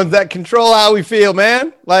 we're the ones that control how we feel,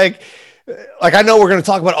 man. Like I know we're going to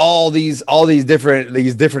talk about all these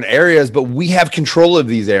different areas, but we have control of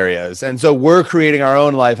these areas. And so we're creating our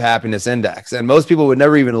own life happiness index. And most people would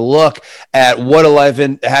never even look at what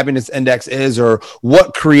a happiness index is or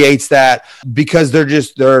what creates that, because they're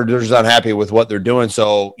just unhappy with what they're doing.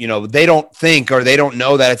 So, they don't think, or they don't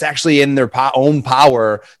know that it's actually in their own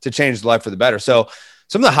power to change their life for the better. So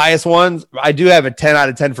some of the highest ones, I do have a 10 out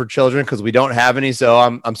of 10 for children because we don't have any. So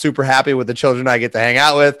I'm super happy with the children I get to hang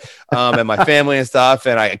out with and my family and stuff.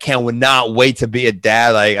 And I would not wait to be a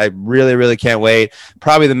dad. I really, really can't wait.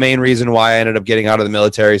 Probably the main reason why I ended up getting out of the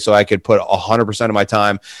military, so I could put 100% of my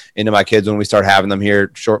time into my kids when we start having them here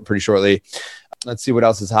pretty shortly. Let's see what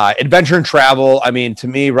else is high. Adventure and travel. I mean, to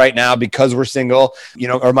me right now, because we're single,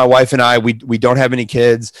 or my wife and I, we don't have any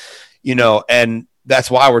kids, and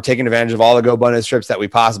that's why we're taking advantage of all the GoBundance trips that we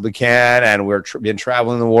possibly can. And we're been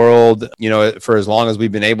traveling the world, for as long as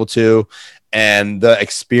we've been able to. And the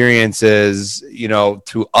experiences,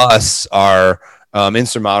 to us are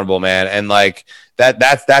insurmountable, man. And like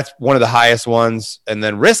that's one of the highest ones. And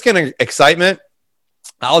then risk and excitement,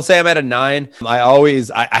 I would say I'm at a 9.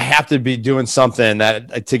 I have to be doing something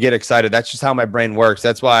to get excited. That's just how my brain works.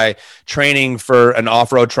 That's why training for an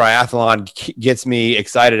off-road triathlon gets me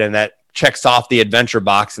excited, and that checks off the adventure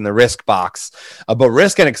box and the risk box. But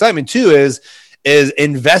risk and excitement too is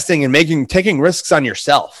investing and taking risks on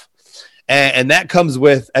yourself. And that comes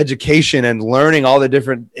with education and learning all the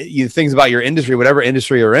different things about your industry, whatever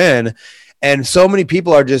industry you're in. And so many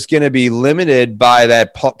people are just going to be limited by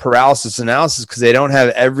that paralysis analysis because they don't have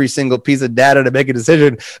every single piece of data to make a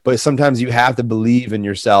decision. But sometimes you have to believe in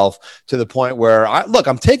yourself to the point where,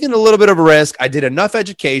 I'm taking a little bit of a risk. I did enough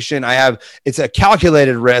education. It's a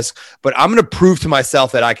calculated risk, but I'm going to prove to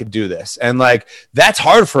myself that I could do this. And that's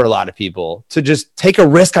hard for a lot of people, to just take a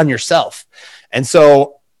risk on yourself. And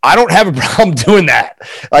so I don't have a problem doing that.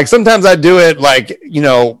 Sometimes I do it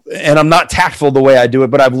and I'm not tactful the way I do it,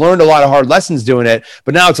 but I've learned a lot of hard lessons doing it,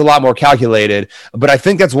 but now it's a lot more calculated. But I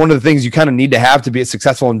think that's one of the things you kind of need to have to be a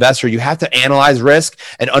successful investor. You have to analyze risk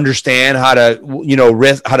and understand how to,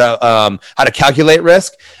 how to calculate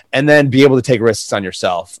risk, and then be able to take risks on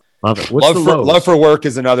yourself. Love it. Love for work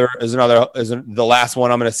is the last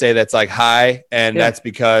one I'm going to say that's high. And that's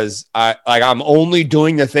because I'm only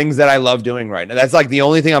doing the things that I love doing right now. That's the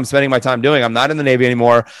only thing I'm spending my time doing. I'm not in the Navy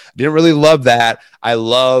anymore. Didn't really love that. I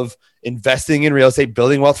love investing in real estate,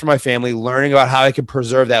 building wealth for my family, learning about how I can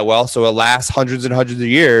preserve that wealth so it lasts hundreds and hundreds of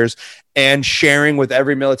years, and sharing with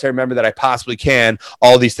every military member that I possibly can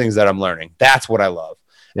all these things that I'm learning. That's what I love.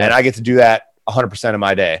 Yeah. And I get to do that 100% of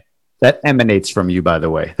my day. That emanates from you, by the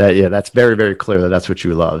way. That's very, very clear that's what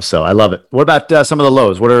you love. So I love it. What about some of the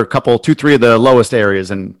lows? What are 2, 3 of the lowest areas,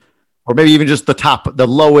 or maybe even just the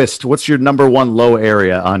lowest? What's your number one low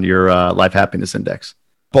area on your life happiness index?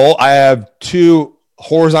 I have 2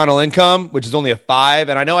 horizontal income, which is only a 5.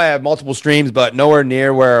 And I know I have multiple streams, but nowhere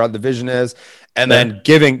near where the vision is. And then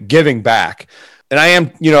giving back. And I am,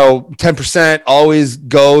 10% always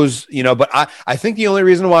goes, but I think the only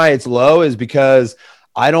reason why it's low is because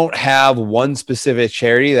I don't have one specific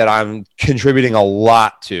charity that I'm contributing a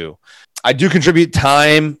lot to. I do contribute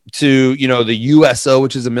time to, the USO,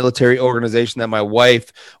 which is a military organization that my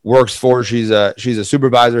wife works for. She's a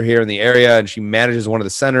supervisor here in the area, and she manages one of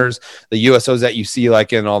the centers, the USOs that you see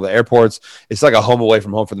in all the airports. It's like a home away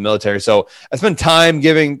from home for the military. So I spend time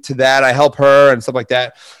giving to that. I help her and stuff like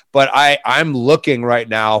that. But I'm looking right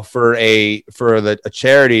now for a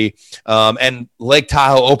charity, and Lake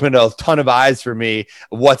Tahoe opened a ton of eyes for me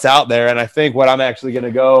of what's out there. And I think what I'm actually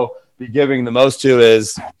going to be giving the most to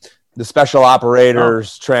is the Special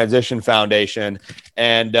Operators Transition Foundation,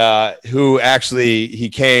 and who actually he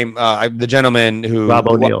came, the gentleman who Rob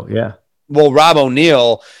O'Neill, yeah. Well, Rob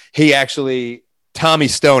O'Neill, he actually. Tommy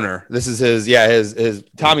Stoner. This is his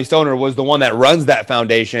Tommy Stoner was the one that runs that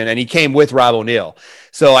foundation, and he came with Rob O'Neill.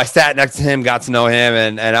 So I sat next to him, got to know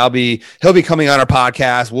him, and he'll be coming on our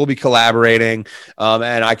podcast. We'll be collaborating. And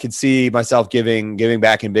I could see myself giving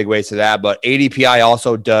back in big ways to that. But ADPI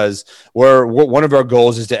also does, one of our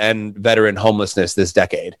goals is to end veteran homelessness this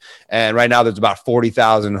decade. And right now there's about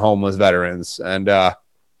 40,000 homeless veterans. And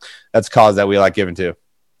that's a cause that we like giving to.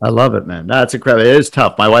 I love it, man. That's incredible. It is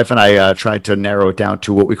tough. My wife and I tried to narrow it down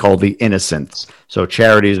to what we call the innocents. So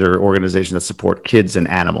charities or organizations that support kids and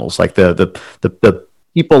animals, like the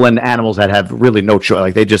people and animals that have really no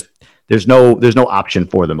choice. Like there's no option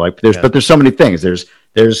for them. Like but there's so many things. There's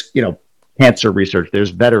cancer research. There's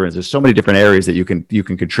veterans. There's so many different areas that you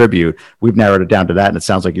can contribute. We've narrowed it down to that, and it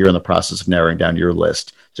sounds like you're in the process of narrowing down your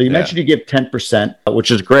list. So you mentioned you give 10%, which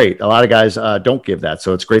is great. A lot of guys don't give that,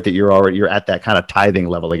 so it's great that you're at that kind of tithing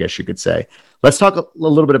level, I guess you could say. Let's talk a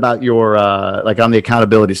little bit about your like on the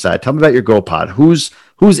accountability side. Tell me about your GoPod.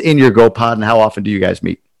 Who's in your GoPod, and how often do you guys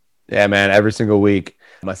meet? Yeah, man, every single week.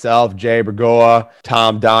 Myself, Jay Bergoa,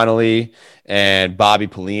 Tom Donnelly, and Bobby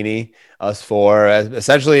Pellini. Us four,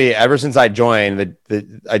 essentially, ever since I joined,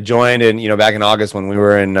 I joined in back in August when we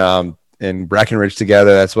were in Breckenridge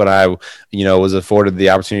together. That's when I was afforded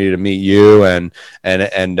the opportunity to meet you and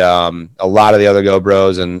a lot of the other Go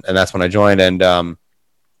Bros, and that's when I joined.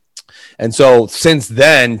 And so since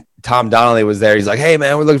then, Tom Donnelly was there. He's like, "Hey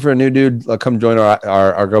man, we're looking for a new dude. Come join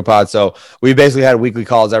our GoPod." So we basically had weekly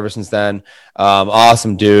calls ever since then.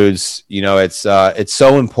 Awesome dudes. It's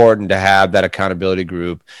so important to have that accountability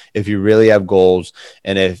group if you really have goals,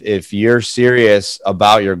 and if you're serious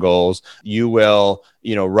about your goals, you will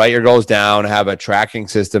write your goals down, have a tracking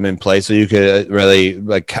system in place so you could really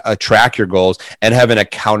track your goals, and have an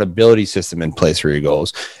accountability system in place for your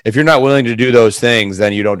goals. If you're not willing to do those things,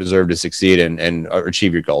 then you don't deserve to succeed and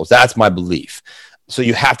achieve your goals. That's my belief. So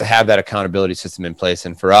you have to have that accountability system in place.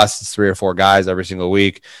 And for us, it's 3 or 4 guys every single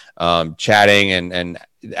week, chatting and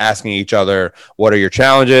asking each other, what are your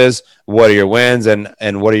challenges? What are your wins?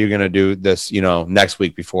 And what are you going to do this, next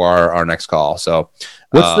week before our next call? So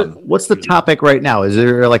what's the topic right now? Is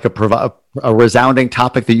there like a resounding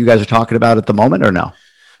topic that you guys are talking about at the moment, or no?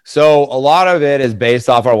 So a lot of it is based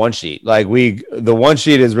off our one sheet. Like the one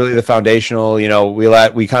sheet is really the foundational,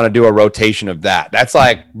 we kind of do a rotation of that. That's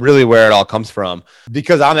like really where it all comes from,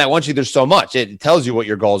 because on that one sheet, there's so much. It tells you what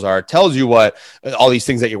your goals are. It tells you what all these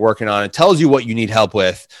things that you're working on. It tells you what you need help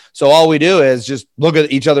with. So all we do is just look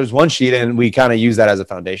at each other's one sheet, and we kind of use that as a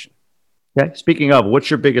foundation. Okay. Speaking of, what's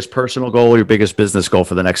your biggest personal goal, your biggest business goal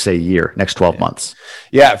for the next, say, year, next 12 months?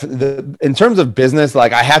 Yeah. In terms of business,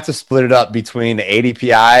 like I have to split it up between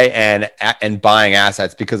ADPI and buying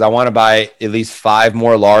assets, because I want to buy at least 5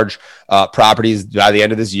 more large properties by the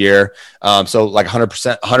end of this year. So like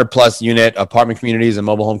 100 plus unit apartment communities and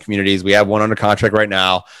mobile home communities. We have one under contract right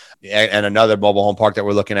now, and another mobile home park that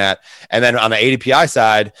we're looking at. And then on the ADPI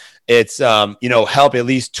side, it's, help at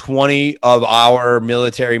least 20 of our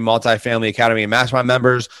military multifamily academy and mastermind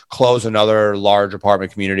members close another large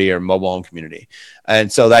apartment community or mobile home community. And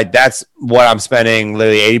so that's what I'm spending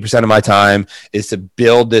literally 80% of my time, is to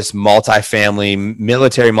build this military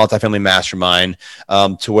multifamily mastermind,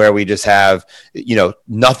 to where we just have,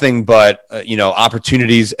 nothing but,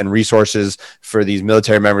 opportunities and resources for these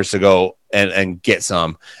military members to go and get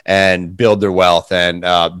some and build their wealth. And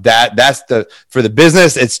that's for the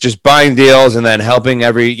business, it's just buying deals and then helping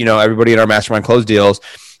everybody in our mastermind close deals.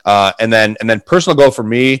 And then personal goal for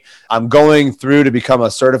me, I'm going through to become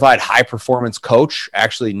a certified high performance coach.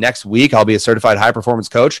 Actually, next week, I'll be a certified high performance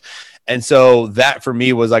coach. And so that for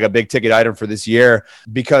me was like a big ticket item for this year,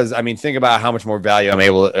 because think about how much more value I'm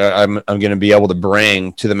going to be able to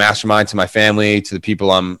bring to the mastermind, to my family, to the people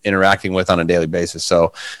I'm interacting with on a daily basis.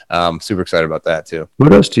 So super excited about that too.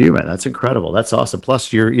 Kudos to you, man. That's incredible. That's awesome.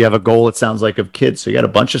 Plus you have a goal, it sounds like, of kids. So you got a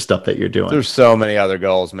bunch of stuff that you're doing. There's so many other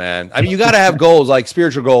goals, man. You got to have goals, like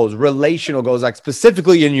spiritual goals, relational goals, like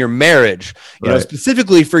specifically in your marriage,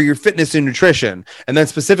 specifically for your fitness and nutrition, and then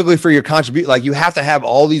specifically for your contribution. Like you have to have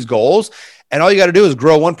all these goals. And all you got to do is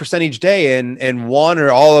grow 1% each day in one or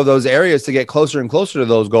all of those areas to get closer and closer to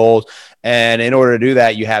those goals. And in order to do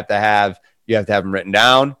that, you have to have them written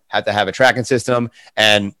down, have to have a tracking system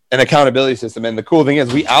and an accountability system. And the cool thing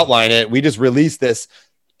is we outline it. We just released this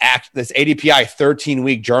ADPI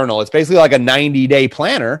 13-week journal. It's basically like a 90-day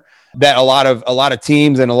planner that a lot of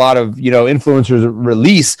teams and a lot of influencers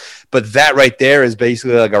release, but that right there is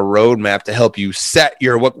basically like a roadmap to help you set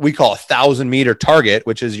your what we call a 1,000-meter target,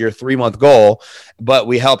 which is your 3-month goal. But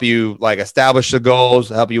we help you like establish the goals,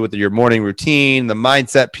 help you with your morning routine, the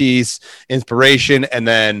mindset piece, inspiration, and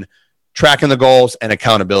then tracking the goals and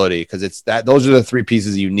accountability, because those are the 3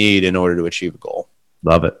 pieces you need in order to achieve a goal.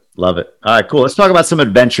 Love it. All right, cool. Let's talk about some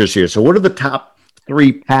adventures here. So what are the top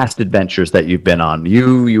 3 past adventures that you've been on,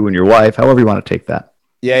 you and your wife, however you want to take that?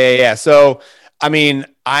 Yeah. So I mean,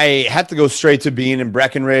 I had to go straight to being in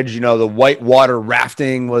Breckenridge. You know, the whitewater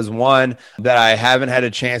rafting was one that I haven't had a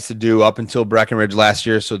chance to do up until Breckenridge last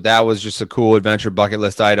year. So that was just a cool adventure bucket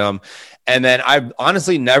list item. And then I've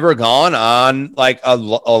honestly never gone on like a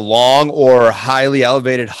long or highly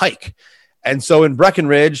elevated hike. And so in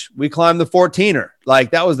Breckenridge, we climbed the 14er. Like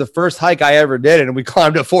that was the first hike I ever did. And we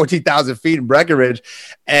climbed up 14,000 feet in Breckenridge.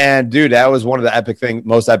 And dude, that was one of the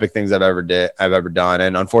most epic things I've ever done.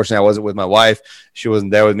 And unfortunately I wasn't with my wife. She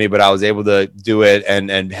wasn't there with me, but I was able to do it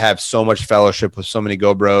and have so much fellowship with so many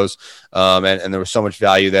Go Bros. And there was so much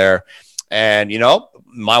value there. And, you know,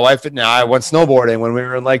 my wife and I went snowboarding when we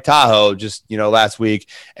were in Lake Tahoe just, you know, last week,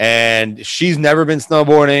 and she's never been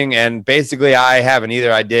snowboarding. And basically I haven't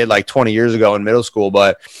either. I did like 20 years ago in middle school,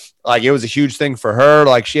 but like it was a huge thing for her.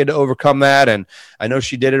 Like she had to overcome that. And I know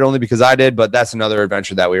she did it only because I did, but that's another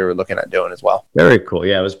adventure that we were looking at doing as well. Very cool.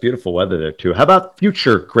 Yeah. It was beautiful weather there too. How about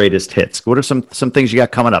future greatest hits? What are some things you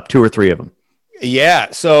got coming up? 2 or 3 of them? Yeah.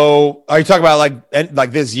 So are you talking about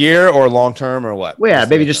like this year or long term or what? Well, yeah,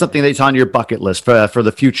 maybe just something that's on your bucket list for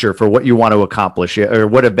the future, for what you want to accomplish or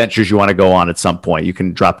what adventures you want to go on at some point. You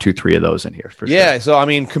can drop 2, 3 of those in here. Yeah. Sure. So, I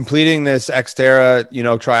mean, completing this Xterra, you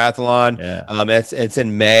know, triathlon, it's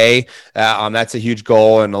in May. That's a huge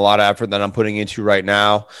goal and a lot of effort that I'm putting into right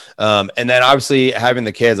now. And then obviously having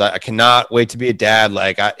the kids, I cannot wait to be a dad.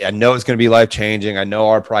 Like I know it's going to be life changing. I know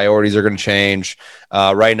our priorities are going to change.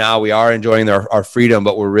 Right now we are enjoying our freedom,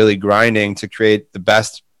 but we're really grinding to create the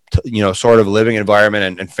best, you know, sort of living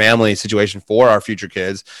environment and family situation for our future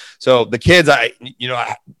kids. So the kids, I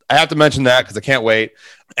have to mention that because I can't wait.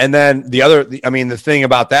 And then the thing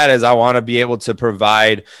about that is I want to be able to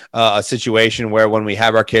provide a situation where when we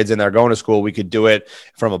have our kids and they're going to school, we could do it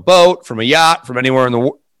from a boat, from a yacht, from anywhere in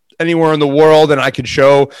the world. And I could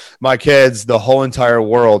show my kids the whole entire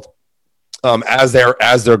world as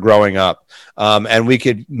they're growing up. And we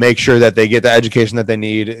could make sure that they get the education that they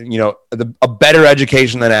need, you know, a better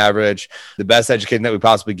education than average, the best education that we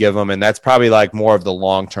possibly give them. And that's probably like more of the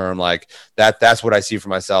long term, like that's what I see for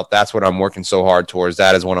myself. That's what I'm working so hard towards.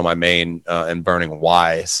 That is one of my main and burning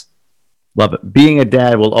whys. Love it. Being a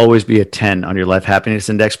dad will always be a 10 on your life happiness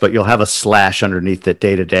index, but you'll have a slash underneath it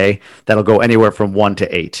day to day. That'll go anywhere from 1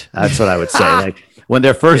 to 8. That's what I would say. Like when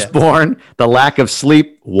they're first born, the lack of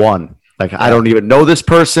sleep, 1. Like, I don't even know this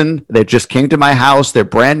person. They just came to my house. They're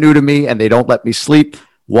brand new to me and they don't let me sleep.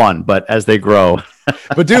 1, but as they grow.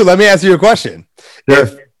 But dude, let me ask you a question.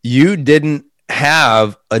 If you didn't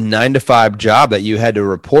have a 9-to-5 job that you had to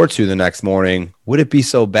report to the next morning, would it be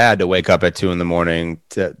so bad to wake up at 2 a.m.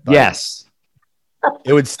 Yes.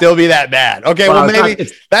 It would still be that bad. Okay, well maybe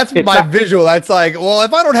that's my visual. That's like, well,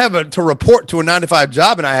 if I don't have to report to a 9-to-5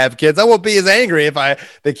 job and I have kids, I won't be as angry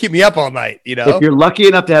if they keep me up all night. You know, if you're lucky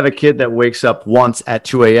enough to have a kid that wakes up once at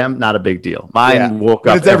 2 a.m., not a big deal. Mine woke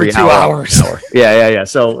up every 2 hours. Yeah.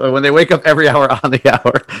 So when they wake up every hour on the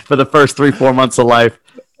hour for the first 3-4 months of life,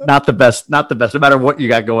 not the best, no matter what you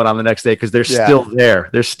got going on the next day, because they're still there.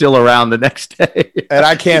 They're still around the next day. And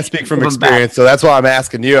I can't speak from experience. So that's why I'm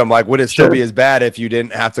asking you. I'm like, would it still be as bad if you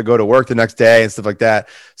didn't have to go to work the next day and stuff like that?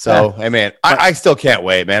 So, hey, man, I still can't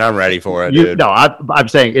wait, man. I'm ready for it, dude. No, I'm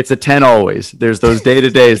saying it's a 10 always. There's those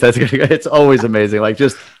day-to-days. It's always amazing. Like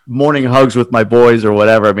just morning hugs with my boys or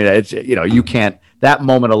whatever. I mean, it's, you know, you can't, that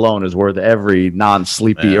moment alone is worth every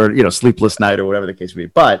non-sleepy or, you know, sleepless night or whatever the case may be.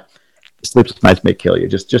 But sleepless nights may kill you.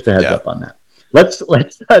 Just a heads up on that. Let's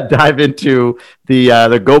dive into the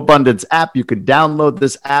GoBundance app. You can download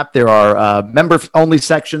this app. There are member-only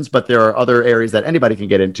sections, but there are other areas that anybody can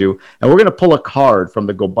get into. And we're going to pull a card from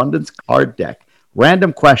the GoBundance card deck.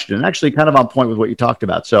 Random question, actually kind of on point with what you talked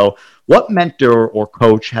about. So what mentor or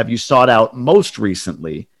coach have you sought out most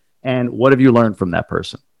recently, and what have you learned from that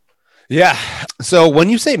person? Yeah. So when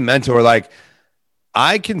you say mentor, like,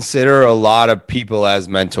 I consider a lot of people as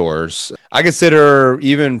mentors. I consider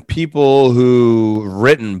even people who've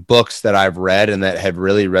written books that I've read and that have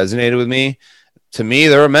really resonated with me. To me,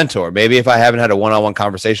 they're a mentor. Maybe if I haven't had a one-on-one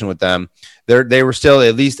conversation with them, they were still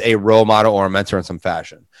at least a role model or a mentor in some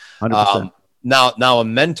fashion. 100%. Now a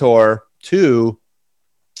mentor too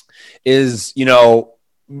is, you know,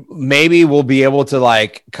 maybe we'll be able to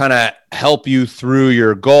like kind of help you through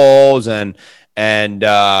your goals and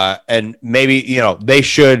maybe, you know, they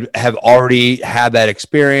should have already had that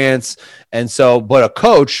experience. And so, but a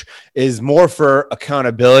coach is more for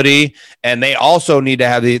accountability, and they also need to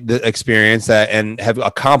have the experience and have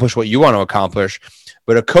accomplished what you want to accomplish.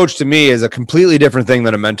 but a coach to me is a completely different thing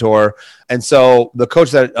than a mentor. And so the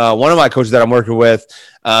coach that one of my coaches that I'm working with,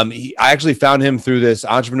 I actually found him through this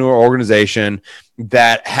entrepreneur organization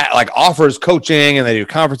that offers coaching, and they do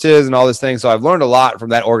conferences and all this thing. So I've learned a lot from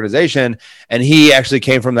that organization, and he actually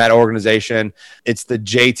came from that organization. It's the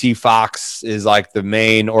JT Fox is like the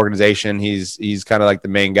main organization. He's kind of like the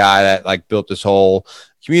main guy that like built this whole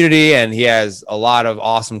community, and he has a lot of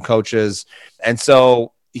awesome coaches. And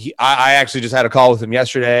so I actually just had a call with him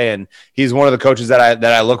yesterday, and he's one of the coaches that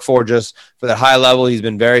I look for just for that high level. He's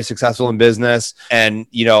been very successful in business, and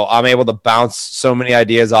I'm able to bounce so many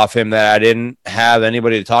ideas off him that I didn't have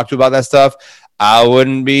anybody to talk to about that stuff. I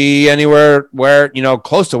wouldn't be anywhere where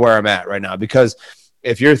close to where I'm at right now, because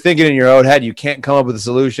if you're thinking in your own head, you can't come up with a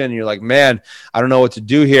solution. And you're like, man, I don't know what to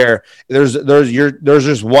do here. There's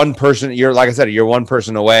just one person. Like I said, you're one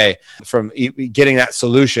person away from getting that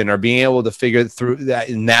solution or being able to figure through that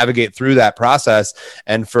and navigate through that process.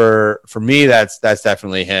 And for me, that's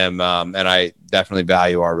definitely him. And I definitely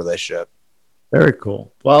value our relationship. Very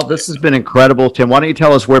cool. Well, this has been incredible, Tim. Why don't you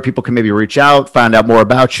tell us where people can maybe reach out, find out more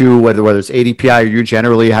about you, whether it's ADPI or you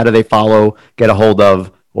generally, how do they follow, get a hold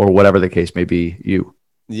of, or whatever the case may be, you?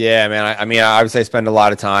 Yeah, man. I mean, I would say spend a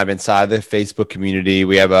lot of time inside the Facebook community.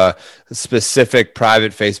 We have a specific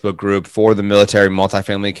private Facebook group for the Military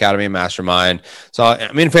Multifamily Academy Mastermind. So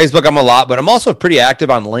I'm in Facebook, I'm a lot, but I'm also pretty active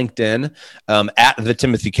on LinkedIn at the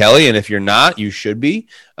Timothy Kelly. And if you're not, you should be,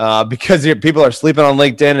 because people are sleeping on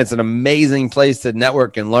LinkedIn. It's an amazing place to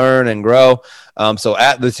network and learn and grow. So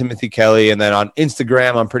at the Timothy Kelly, and then on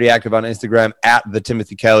Instagram, I'm pretty active on Instagram at the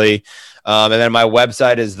Timothy Kelly. And then my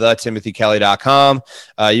website is thetimothykelly.com.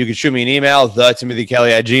 You can shoot me an email,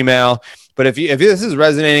 thetimothykelly@gmail.com. But if this is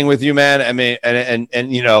resonating with you, man, I mean,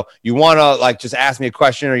 and you want to like just ask me a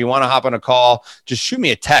question, or you want to hop on a call, just shoot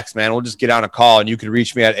me a text, man. We'll just get on a call, and you can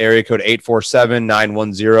reach me at area code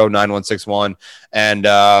 847-910-9161, and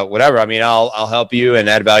whatever. I mean, I'll help you and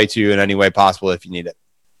add value to you in any way possible if you need it.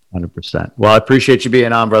 100%. Well, I appreciate you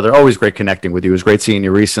being on, brother. Always great connecting with you. It was great seeing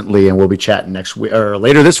you recently, and we'll be chatting next week or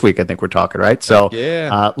later this week. I think we're talking, right? So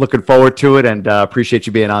yeah, looking forward to it, and appreciate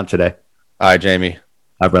you being on today. All right, Jamie. All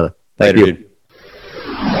right, brother. Thank you. Dude.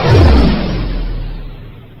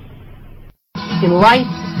 In life,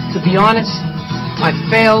 to be honest, I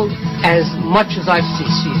failed as much as I've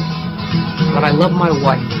succeeded. But I love my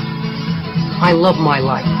wife. I love my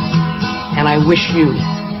life. And I wish you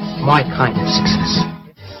my kind of success.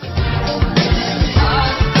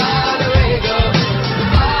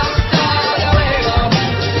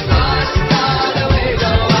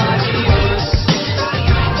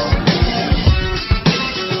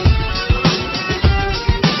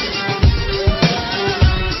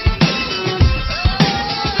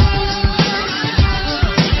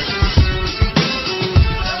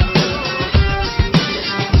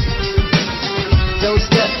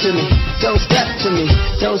 Don't step to me,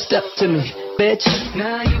 don't step to me, bitch.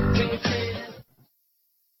 Now you can